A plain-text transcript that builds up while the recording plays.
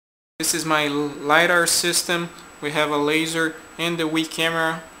This is my LiDAR system. We have a laser and the Wii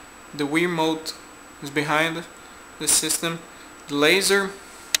camera. The Wii remote is behind the system. The laser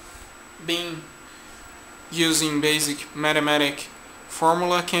being using basic mathematic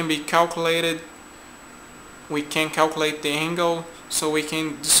formula can be calculated. We can calculate the angle so we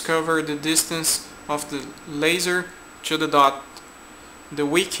can discover the distance of the laser to the dot. The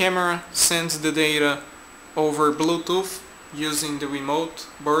Wii camera sends the data over Bluetooth using the remote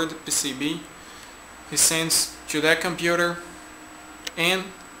board PCB. It sends to that computer, and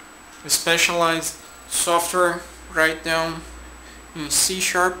a specialized software right down in C#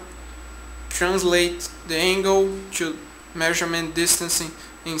 translate the angle to measurement distance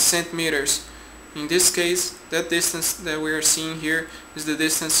in centimeters. In this case, that distance that we are seeing here is the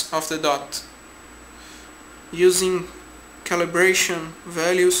distance of the dot. Using calibration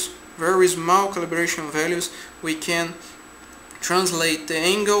values, very small calibration values, we can translate the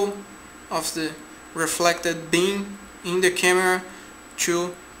angle of the reflected beam in the camera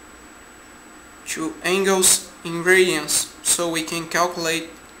to angles in radians, so we can calculate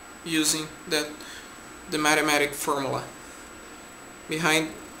using the mathematic formula.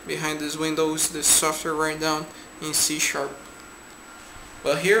 Behind this window is the software right down in C#.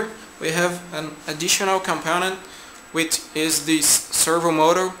 But here we have an additional component, which is this servo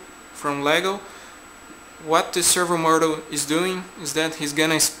motor from Lego. What the servo motor is doing is that he's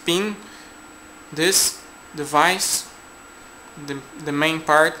gonna spin this device, the main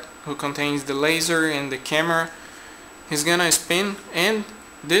part who contains the laser and the camera. He's gonna spin, and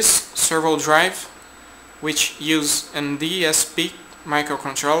this servo drive, which use an DSP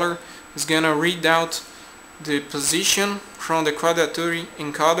microcontroller, is gonna read out the position from the quadrature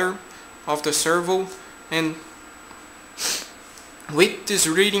encoder of the servo, and with this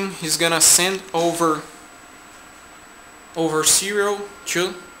reading he's gonna send over serial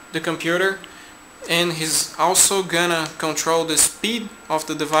to the computer, and he's also gonna control the speed of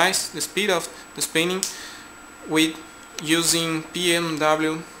the device, the speed of the spinning, with using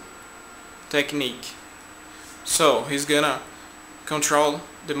PMW technique. So he's gonna control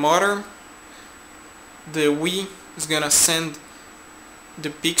the motor, the Wii is gonna send the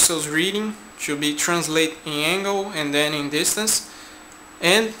pixels reading to be translated in angle and then in distance,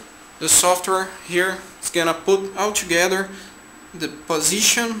 and the software here is gonna put all together the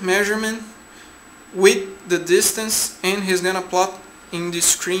position measurement with the distance, and he's gonna plot in the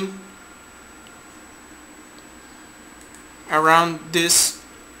screen around this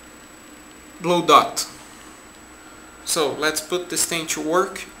blue dot. So let's put this thing to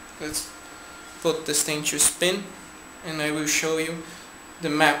work. Let's put this thing to spin, and I will show you the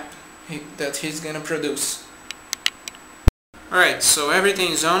map that he's gonna produce. Alright, so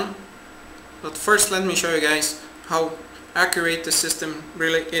everything is on, but first let me show you guys how accurate the system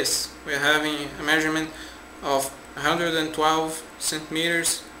really is. We're having a measurement of 112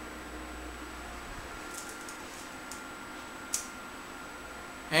 centimeters,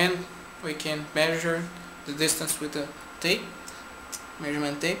 and we can measure the distance with the tape,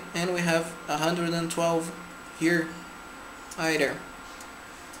 measurement tape, and we have 112 here either.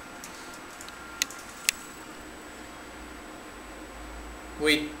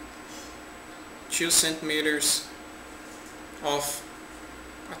 With 2 centimeters off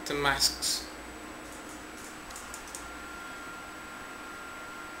at the masks.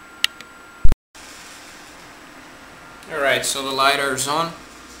 Alright, so the LiDAR is on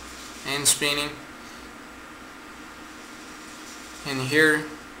and spinning, and here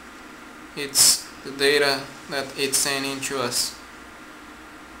it's the data that it's sending to us.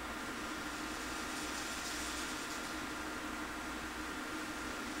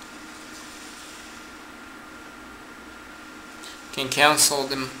 Can cancel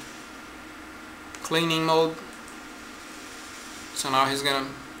the cleaning mode. So now it's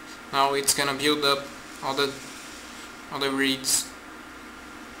gonna build up all the reads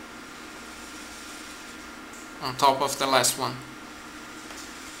on top of the last one.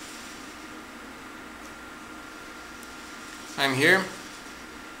 I'm here.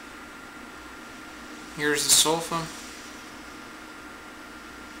 Here's the sofa,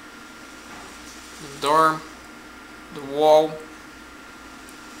 the door, the wall,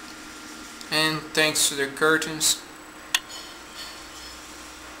 and thanks to the curtains,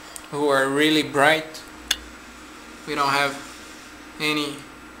 who are really bright, we don't have any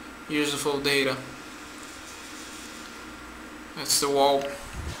useful data. That's the wall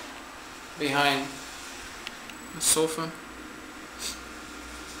behind the sofa.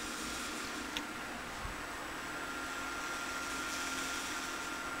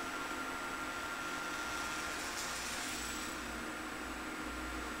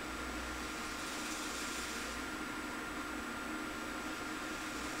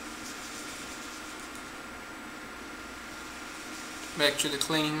 back to the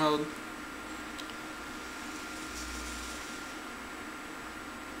cleaning mode.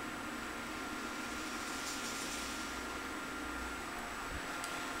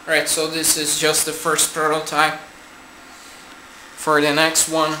 Alright, so this is just the first prototype. For the next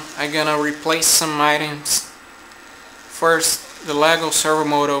one, I'm gonna replace some items. First, the Lego servo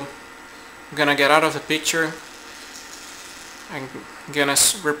motor. I'm gonna get out of the picture. I'm gonna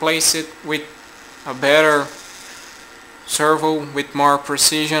replace it with a better servo with more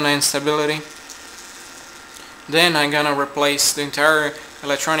precision and stability. Then I'm gonna replace the entire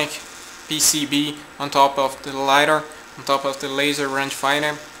electronic PCB on top of the LiDAR, on top of the laser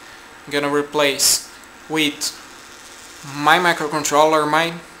rangefinder. I'm gonna replace with my microcontroller,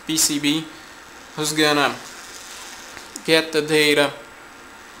 my PCB, who's gonna get the data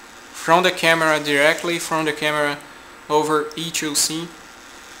from the camera, directly from the camera over E2C.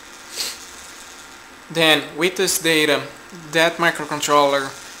 Then with this data, that microcontroller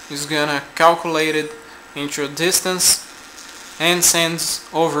is gonna calculate it into distance and sends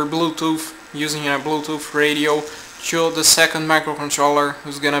over Bluetooth using a Bluetooth radio to the second microcontroller,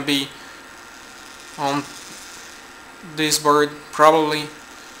 who's gonna be on this board, probably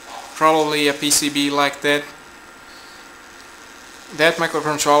a PCB like that. That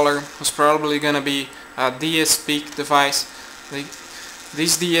microcontroller is probably gonna be a DSP device.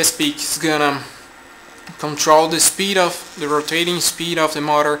 This DSP is gonna control the speed of the rotating speed of the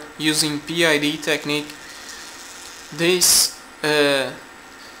motor using PID technique. This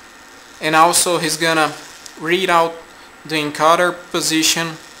and also he's gonna read out the encoder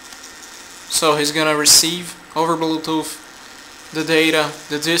position, so he's gonna receive over Bluetooth the data,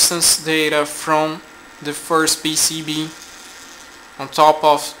 the distance data from the first PCB on top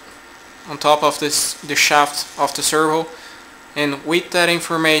of the shaft of the servo, and with that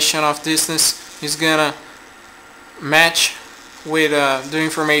information of distance he's gonna match with the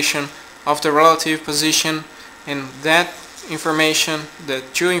information of the relative position, and that information, the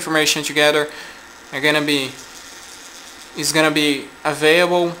two information together, is gonna be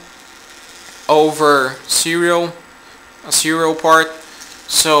available over a serial port,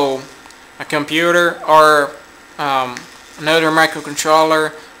 so a computer or another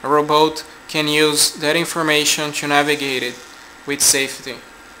microcontroller, a robot, can use that information to navigate it with safety.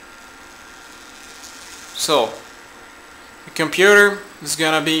 So the computer is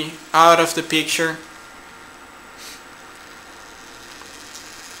gonna be out of the picture.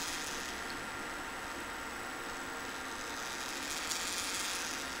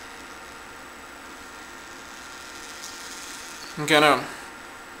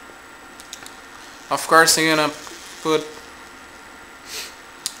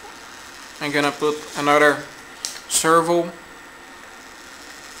 I'm gonna put another servo.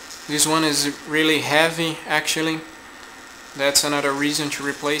 This one is really heavy actually. That's another reason to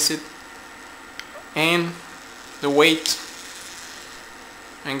replace it. And the weight,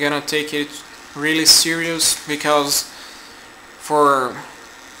 I'm gonna take it really serious, because for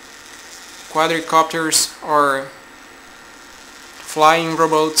quadricopters or flying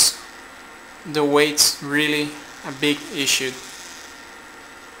robots, the weight's really a big issue.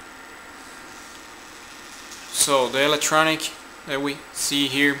 So the electronic that we see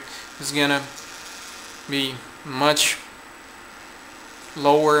here is gonna be much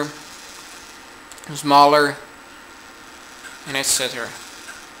lower, smaller, and etc.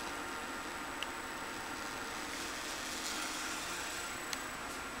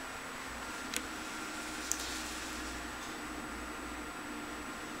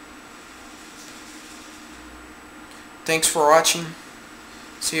 Thanks for watching.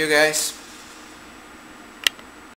 See you guys.